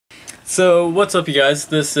So, what's up you guys?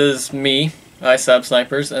 This is me,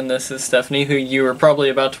 iSabSnipers, and this is Stephanie, who you are probably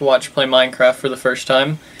about to watch play Minecraft for the first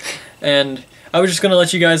time. And I was just going to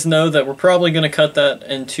let you guys know that we're probably going to cut that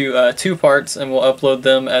into 2 parts, and we'll upload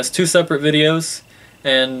them as 2 separate videos.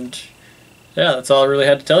 And yeah, that's all I really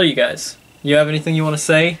had to tell you guys. You have anything you want to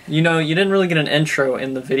say? You know, you didn't really get an intro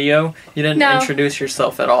in the video. You didn't introduce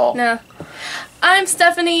yourself at all. No. I'm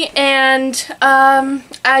Stephanie, and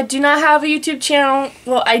I do not have a YouTube channel.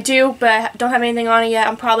 Well, I do, but I don't have anything on it yet.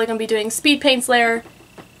 I'm probably going to be doing Speed Paint Slayer,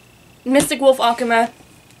 Mystic Wolf Alchema,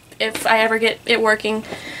 if I ever get it working.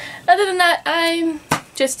 Other than that, I'm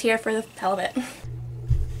just here for the hell of it.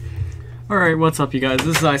 Alright, what's up you guys?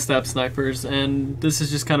 This is iSabSnipers, and this is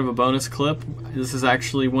just kind of a bonus clip. This is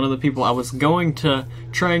actually one of the people I was going to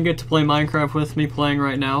try and get to play Minecraft with me playing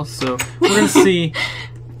right now, so we're going to see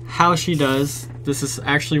how she does. This is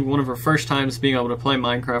actually one of her first times being able to play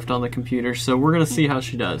Minecraft on the computer, so we're going to see how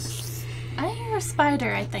she does. I hear a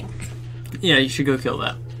spider, I think. Yeah, you should go kill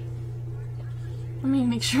that. Let me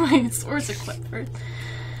make sure my sword's equipped first.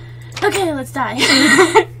 Okay, let's die.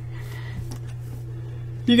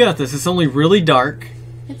 You got this. It's only really dark.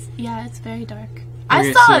 Yeah, it's very dark. Okay,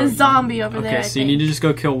 I saw a zombie over there. Okay, so you need to just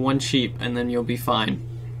go kill 1 sheep, and then you'll be fine.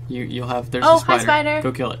 You'll have. There's a spider. Hi, spider.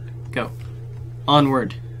 Go kill it. Go.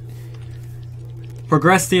 Onward.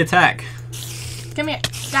 Progress the attack. Come here.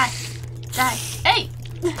 Die. Die. Hey!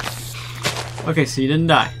 Okay, so you didn't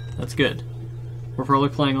die. That's good. We're probably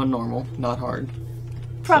playing on normal, not hard.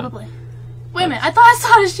 Probably. So. Wait a minute. I thought I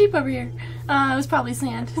saw a sheep over here. It was probably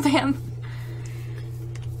sand. Damn.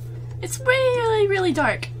 It's really, really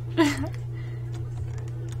dark.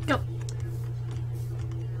 Go.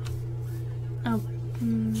 Oh.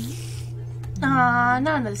 Not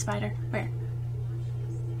another spider. Where?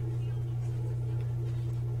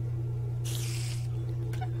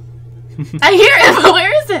 I hear it, but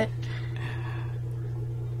where is it?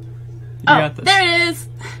 You got this. There it is.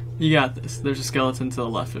 You got this. There's a skeleton to the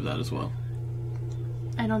left of that as well.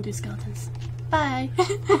 I don't do skeletons. Bye.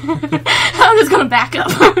 I'm just gonna back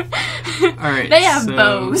up. Alright. They have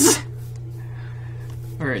bows.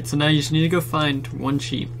 Alright, so now you just need to go find 1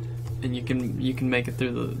 sheep, and you can make it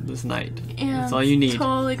through this night. Yeah, that's all you need. It's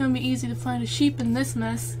totally gonna be easy to find a sheep in this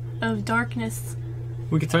mess of darkness.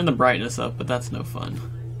 We could turn the brightness up, but that's no fun.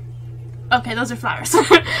 Okay, those are flowers.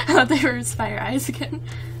 I thought they were spider eyes again.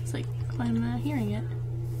 It's like, why am I not hearing it?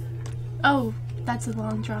 Oh, that's a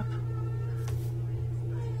long drop.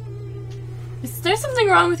 Is there something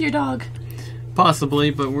wrong with your dog?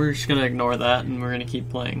 Possibly, but we're just gonna ignore that and we're gonna keep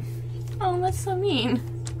playing. Oh, that's so mean.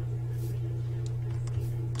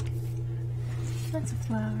 That's a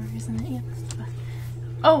flower, isn't it? Yeah.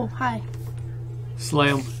 Oh, hi. Slay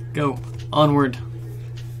 'em. Go. Onward.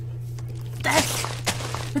 That's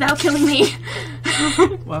without killing me.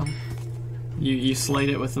 Wow. You slayed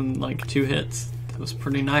it within like 2 hits. That was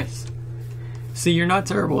pretty nice. See, you're not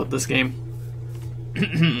terrible at this game.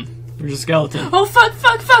 There's a skeleton. Oh, fuck,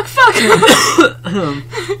 fuck, fuck, fuck!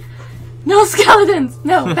 No skeletons!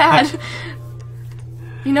 No, bad.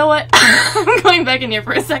 You know what? I'm going back in here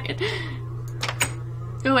for a second.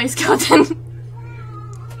 Go away, skeleton.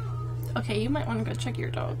 Okay, you might want to go check your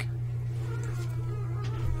dog.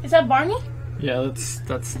 Is that Barney? Yeah,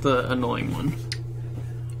 that's the annoying one.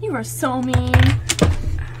 You are so mean.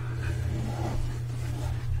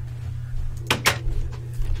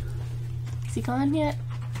 Is he gone yet?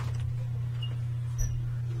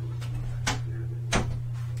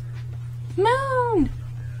 Moon!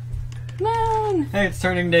 Moon! Hey, it's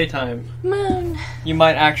turning daytime. Moon! You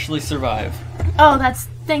might actually survive. Oh,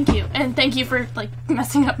 thank you. And thank you for, like,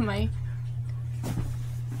 messing up my...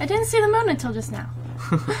 I didn't see the moon until just now.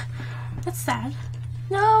 That's sad.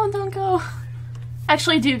 No, don't go.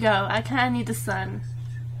 Actually, do go. I kinda need the sun.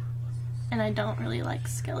 And I don't really like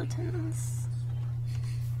skeletons.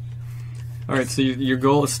 Alright, so your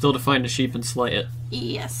goal is still to find a sheep and slay it.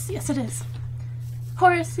 Yes, yes it is.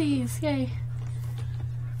 Horses, yay.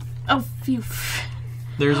 Oh, phew.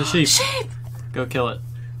 There's a sheep. Sheep! Go kill it.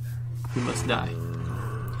 You must die.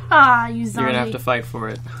 Ah, you zombie. You're gonna have to fight for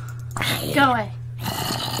it. Go away.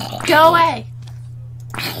 Go away!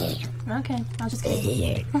 Okay, I'll just kill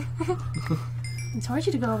you. I told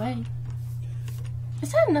you to go away.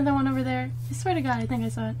 Is that another one over there? I swear to God, I think I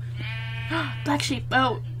saw it. Black sheep.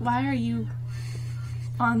 Oh, why are you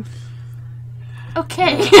on...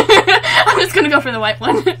 Okay. I'm just gonna go for the white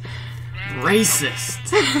one. Racist!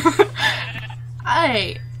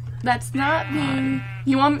 That's not being...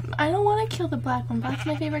 You want... I don't want to kill the black one. Black's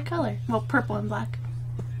my favorite color. Well, purple and black.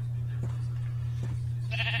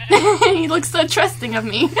 He looks so trusting of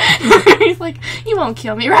me. He's like, you won't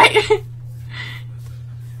kill me, right?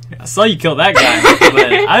 I saw you kill that guy,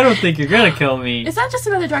 but I don't think you're gonna kill me. Is that just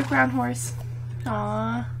another dark brown horse?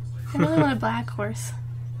 Aw. I really want a black horse.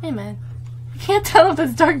 Hey, man. I can't tell if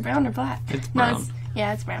it's dark brown or black. It's brown.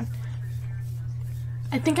 No, it's brown.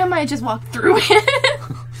 I think I might just walk through it.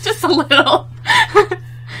 Just a little.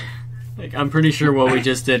 Like, I'm pretty sure what we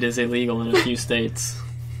just did is illegal in a few states.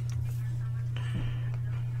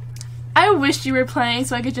 I wish you were playing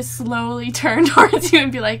so I could just slowly turn towards you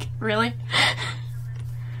and be like, really?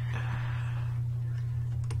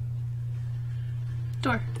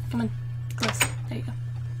 Door. Come on. Close. There you go.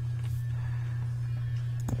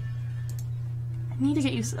 I need to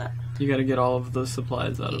get used to that. You gotta get all of the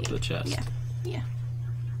supplies out of the chest. Yeah. Yeah.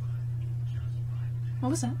 What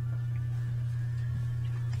was that?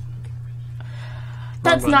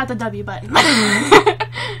 That's not the W button.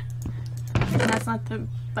 That's not the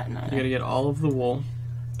button either. You gotta get all of the wool.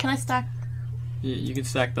 Can I stack? You can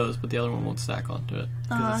stack those, but the other one won't stack onto it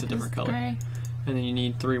because it's a different color. Gray. And then you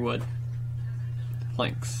need 3 wood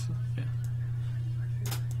planks. Yeah.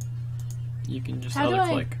 You can just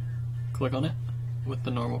click on it with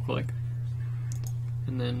the normal click,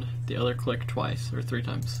 and then the other click twice or 3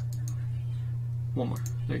 times. One more.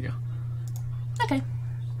 There you go. Okay.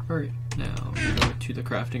 Alright, now go to the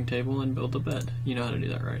crafting table and build a bed. You know how to do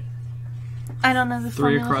that, right? I don't know the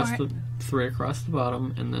 3 formula across for the 3 across the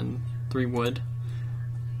bottom, and then 3 wood.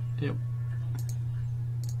 Yep.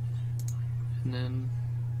 And then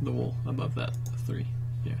the wool above that. 3.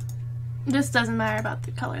 Yeah. This doesn't matter about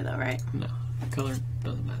the color though, right? No, the color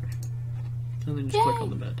doesn't matter. And then just click on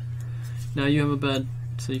the bed. Now you have a bed,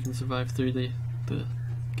 so you can survive through the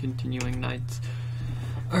continuing nights.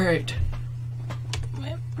 Alright.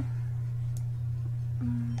 Wait.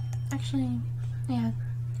 Actually, yeah.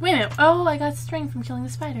 Wait a minute. Oh, I got string from killing the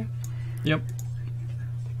spider. Yep.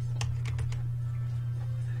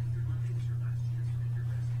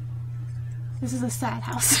 This is a sad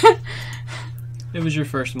house. It was your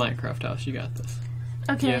first Minecraft house. You got this.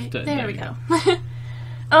 Okay, there we go.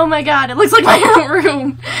 Oh my god, it looks like my own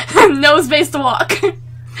room. No space to walk.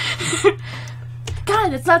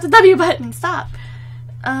 God, it's not the W button. Stop.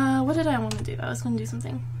 What did I want to do? I was going to do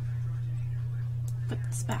something. Put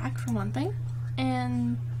this back for one thing.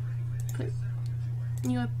 And put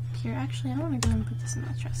you up here. Actually, I want to go and put this in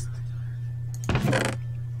my chest.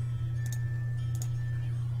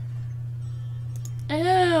 Ew,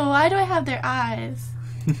 why do I have their eyes?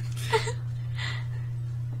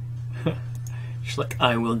 She's like,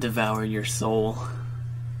 I will devour your soul.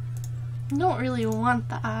 I don't really want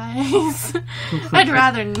the eyes. I'd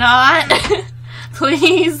rather not.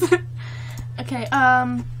 Please. Okay,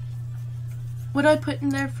 what do I put in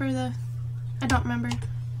there for the... I don't remember.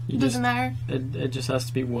 It doesn't matter. It just has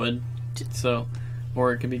to be wood. So,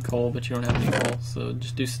 or it could be coal, but you don't have any coal. So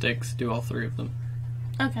just do sticks. Do all 3 of them.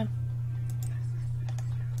 Okay.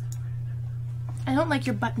 I don't like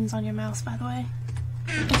your buttons on your mouse, by the way.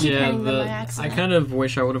 I kind of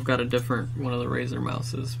wish I would have got a different one of the Razer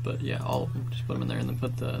mouses, but yeah, all of them. Just put them in there and then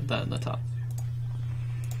put that in the top.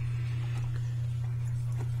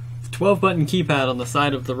 12-button keypad on the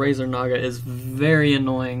side of the Razer Naga is very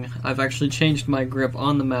annoying. I've actually changed my grip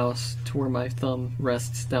on the mouse to where my thumb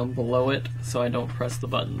rests down below it, so I don't press the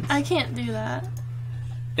buttons. I can't do that.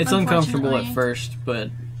 It's uncomfortable at first, but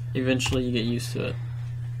eventually you get used to it.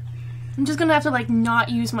 I'm just gonna have to, like, not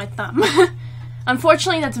use my thumb.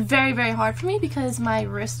 Unfortunately, that's very, very hard for me because my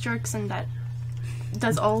wrist jerks and that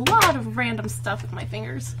does a lot of random stuff with my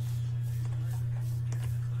fingers.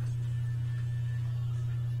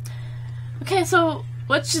 Okay, so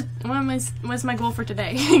what's my goal for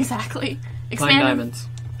today exactly? Find diamonds.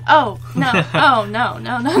 Oh no! Oh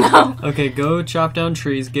no! Okay, go chop down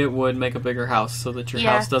trees, get wood, make a bigger house so that your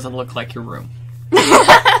house doesn't look like your room.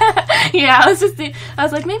 Yeah, I was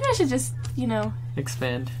like, maybe I should just,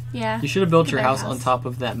 expand. Yeah. You should have built your house on top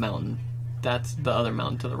of that mountain. That's the other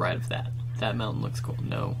mountain to the right of that. That mountain looks cool.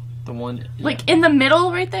 No, the one like in the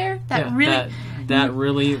middle right there. That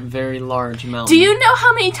really very large mountain. Do you know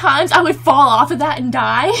how many times I would fall off of that and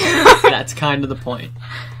die? That's kind of the point.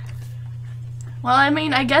 Well, I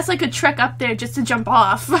mean, I guess I could trek up there just to jump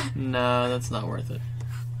off. No, that's not worth it.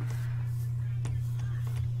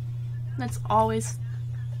 That's always...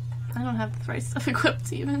 I don't have the right stuff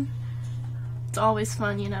equipped, even. It's always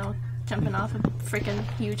fun, jumping off a freaking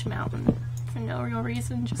huge mountain for no real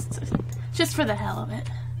reason, just for the hell of it.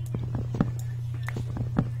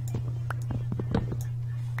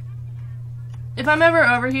 If I'm ever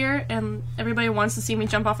over here and everybody wants to see me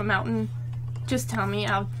jump off a mountain, just tell me.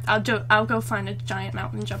 I'll go find a giant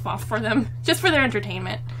mountain and jump off for them, just for their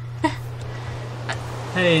entertainment.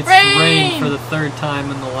 Hey, it's rained for the 3rd time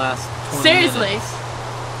in the last 20 Seriously. minutes.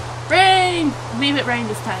 rain! Leave it rain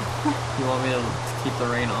this time. You want me to keep the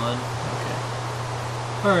rain on? Okay.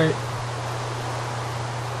 Alright.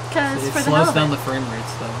 Because It for the hell slows of down it. the frame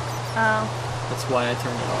rates though. Oh. That's why I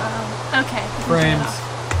turned it off. Okay. we can turn it Frames. off.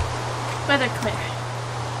 Weather clear.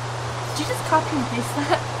 Did you just copy and paste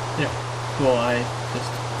that? Yeah. Well,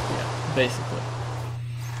 yeah, basically.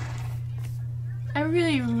 I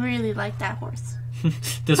really, really like that horse.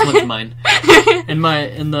 This one's mine. In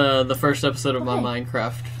the first episode of my Okay.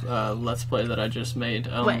 Minecraft Let's Play that I just made,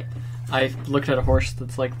 Wait. I looked at a horse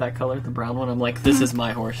that's like that color, the brown one. I'm like, this is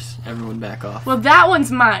my horse. Everyone back off. Well, that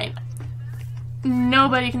one's mine.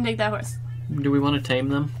 Nobody can take that horse. Do we want to tame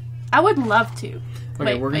them? I would love to.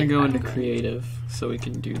 Okay, we're gonna go into I'm creative so we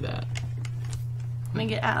can do that. Let me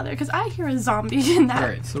get out of there because I hear a zombie in that.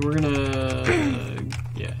 Alright, so we're gonna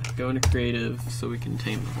go into creative so we can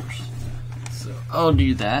tame the horse. So I'll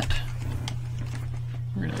do that.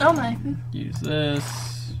 We're gonna Oh my. use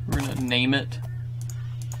this. We're gonna name it.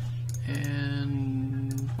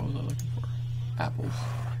 And what was I looking for? Apples.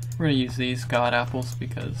 We're gonna use these god apples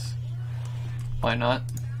because why not?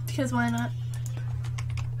 Because why not?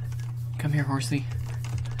 Come here, horsey.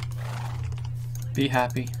 Be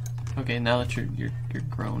happy. Okay, now that you're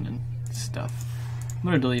grown and stuff, I'm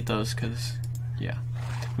gonna delete those because yeah,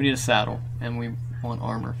 we need a saddle and we want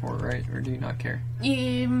armor for it, right? Or do you not care?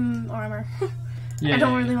 Armor. Yeah. I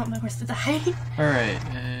don't really want my horse to die. All right,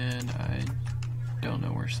 and I don't know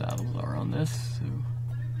where saddles are on this. So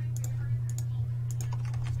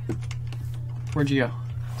where'd you go?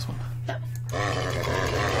 This one. Yep.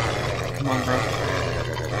 Come on, bro.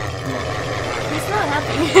 Come He's not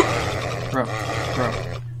happy. on, bro.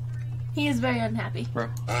 He is very unhappy. Bro.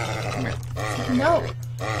 Come here. No.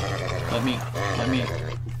 Let me.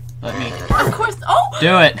 Of course. Oh!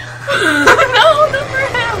 Do it. No, not for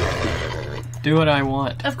him. Do what I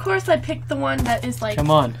want. Of course, I picked the one that is like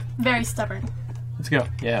Come on. very stubborn. Let's go.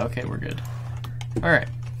 Yeah, okay, we're good. Alright.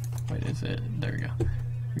 Wait, is it? There we go.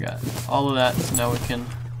 We got all of that, so now we can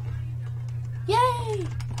Yay!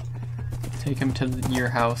 take him to your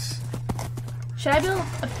house. Should I build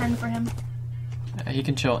a pen for him? He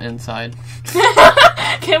can chill inside.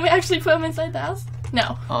 Can we actually put him inside the house?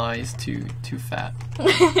 No. He's too fat.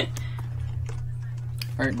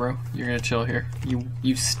 Alright, bro. You're gonna chill here.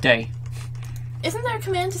 You stay. Isn't there a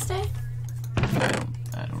command to stay?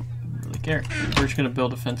 I don't really care. We're just gonna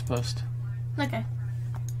build a fence post. Okay.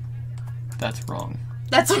 That's wrong.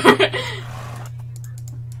 That's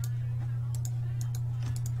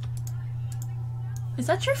Is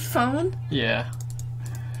that your phone? Yeah.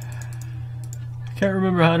 I can't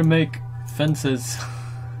remember how to make fences.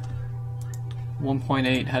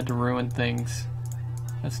 1.8 had to ruin things.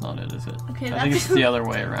 That's not it, is it? Okay, I think it's the other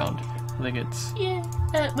way around. I think it's... Yeah.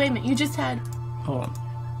 Wait a minute, you just had... Hold on.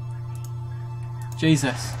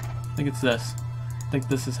 Jesus. I think it's this. I think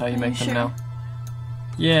this is how you Are make you them sure? now.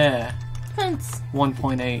 Yeah. Fence.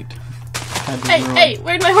 1.8. Had to Hey, ruin, hey,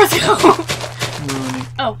 where'd my horse go? ruining.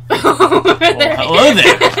 Oh. Well, hello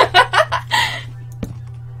there.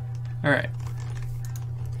 Alright.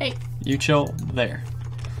 Hey, You chill there.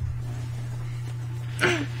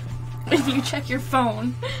 you check your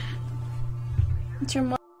phone. It's your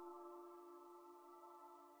mom.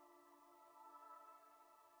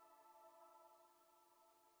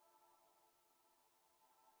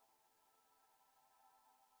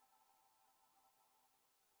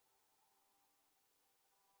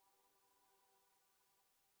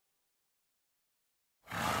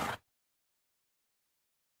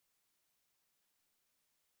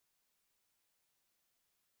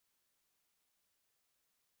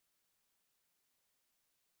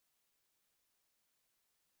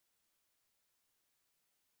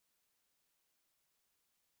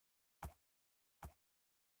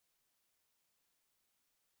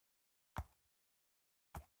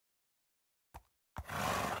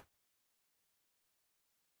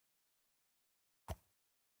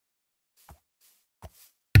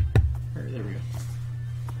 Alright, there we go.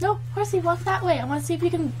 No, horsey, walk that way. I want to see if you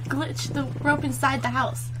can glitch the rope inside the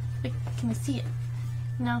house. Like, can you see it?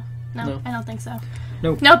 No, No. I don't think so.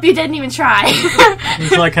 Nope. Nope, you didn't even try.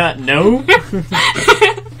 It's like, no?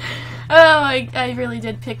 Oh, I really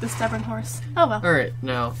did pick the stubborn horse. Oh well. Alright,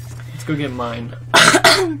 now, let's go get mine.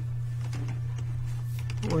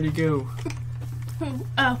 Where'd he go?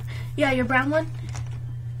 Oh, yeah, your brown one.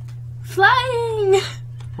 Flying.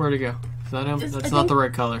 Where'd he go? Is that him? I That's not think- the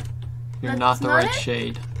right color. You're That's not the not right it?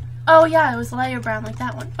 shade. Oh yeah, it was lighter brown like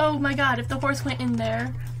that one. Oh my god, if the horse went in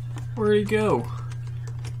there. Where'd he go?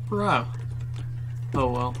 Bro.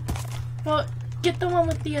 Oh well. Well, get the one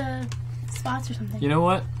with the spots or something. You know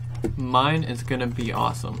what? Mine is gonna be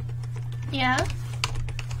awesome. Yeah.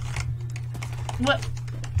 What?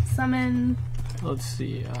 Summon. Let's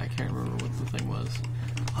see. I can't remember what the thing was.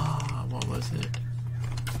 Ah, what was it?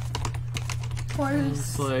 Horse.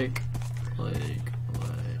 It's like,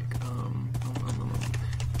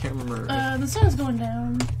 can't remember. The sun's going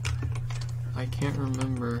down. I can't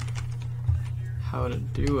remember how to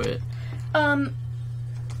do it.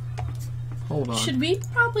 Hold on. Should we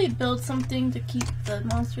probably build something to keep the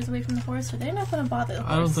monsters away from the horse, or they're not going to bother the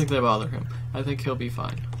horse? I don't think they bother him. I think he'll be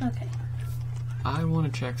fine. Okay. I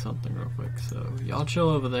want to check something real quick, so y'all chill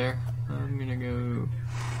over there. I'm gonna go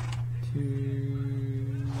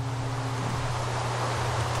to...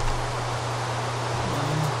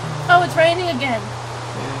 Oh, it's raining again.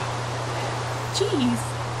 Yeah. Jeez.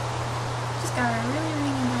 Just got really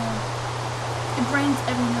raining down. It rains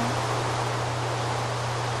every night.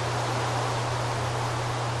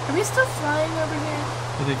 Are we still flying over here?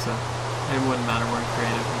 I think so. It wouldn't matter, we're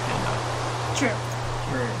creative, we can't die. True.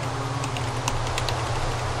 Alright.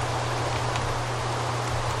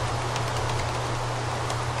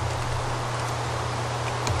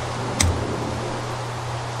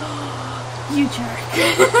 You jerk.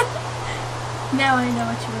 Now I know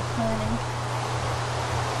what you were planning.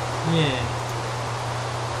 Yeah.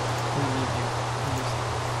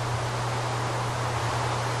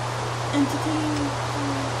 Entity.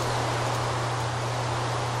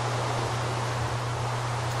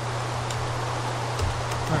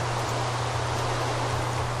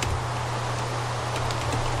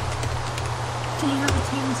 Can you have a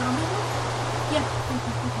tame zombie one? Yeah.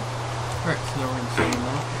 Okay. Alright, so now we're gonna zoom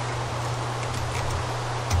out.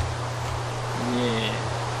 Yeah.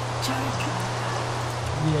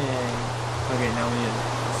 Yay. Okay, now we need a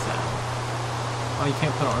sound. Oh, you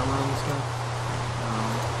can't put armor on this guy?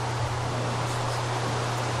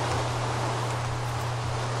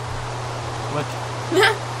 What?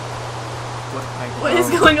 What is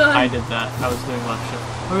going on? I did that. I was doing left shift.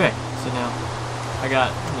 Okay, so now I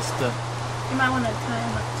got this stuff. You might want to tie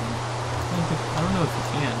him up too. I don't know if you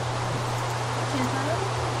can. Can't tie him?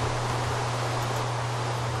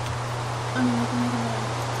 I mean, we can make him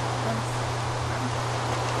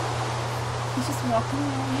He's just walking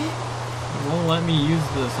away. It won't let me use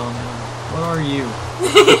this on him. What are you?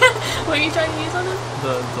 What are you trying to use on him?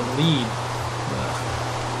 The lead.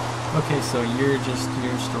 Okay, so you're just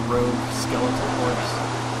a rogue skeletal horse.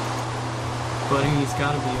 But he's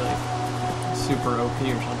gotta be like super OP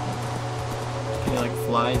or something. Can he like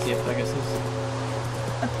fly? Is he a Pegasus?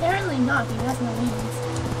 Apparently not, he has no wings.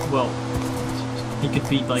 Well, he could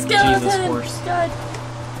beat like Skeleton! Jesus horse. God.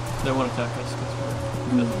 They won't attack us because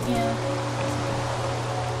we're Yeah.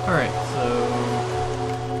 Alright, so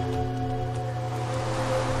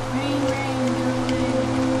Rain, go away.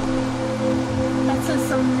 That says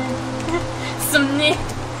something. Something.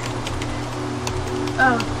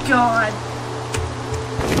 Oh God.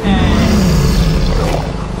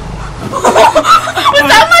 Was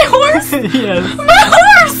that my horse? yes. My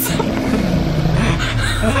horse!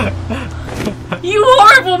 You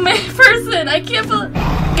horrible person! I can't believe.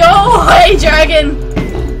 Go away, dragon!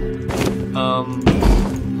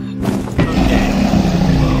 Okay.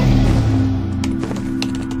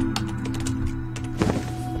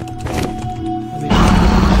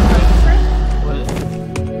 What?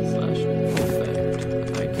 Slash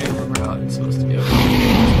effect. I can't remember how it's supposed to be.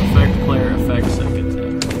 Effect player effect second.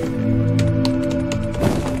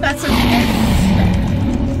 That's okay.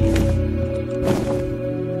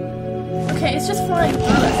 Okay, it's just flying through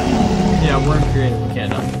us. Yeah, we're in creative, we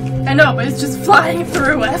can't die. I know, but it's just flying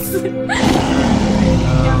through us.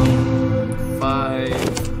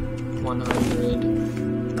 5,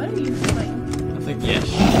 100. What are you doing? I think yes.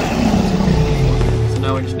 So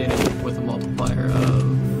now we just need it with a multiplier of.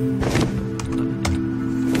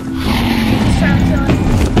 Just trying to kill him.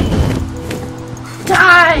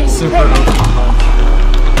 Die! Super Hey, open punch.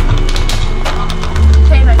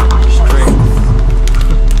 hey, my horse.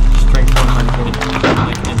 Strength 100,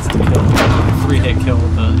 like insta kill, 3-hit kill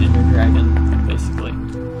with the Ender Dragon, basically.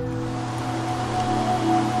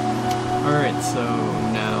 Alright, so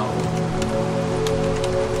now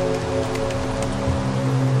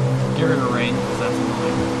get rid of rain because that's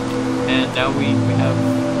annoying. And now we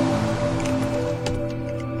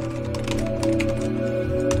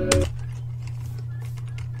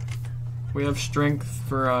have strength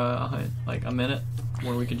for like a minute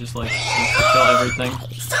where we can just like kill everything.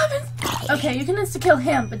 Stop it! Okay, you can insta-kill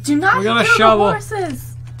him, but do not We got a kill shovel. the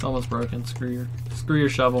horses! It's almost broken. Screw your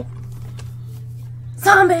shovel.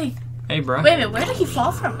 Zombie! Hey, bro. Wait a minute, where did he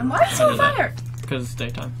fall from? And why is he on fire? Because it's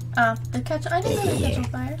daytime. Oh, they catch. I didn't know they catch on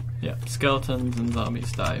fire. Yeah, skeletons and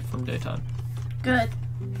zombies die from daytime. Good.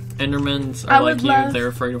 Endermans I are would like you, love- they're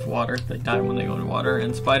afraid of water. They die when they go in water,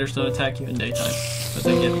 and spiders don't attack you in daytime, but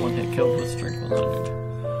they get one hit killed with strength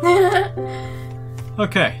 100.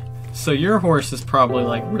 Okay, so your horse is probably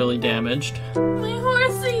like really damaged. My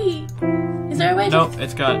horsey! Is there a way Nope,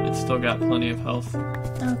 it's still got plenty of health.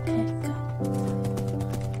 Okay, good.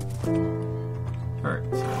 Alright,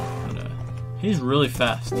 so he's really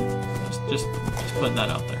fast. Just putting that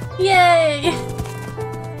out there. Yay!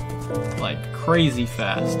 Like crazy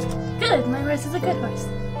fast. Good, my horse is a good horse.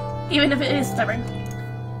 Even if it is stubborn.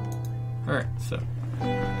 Alright, so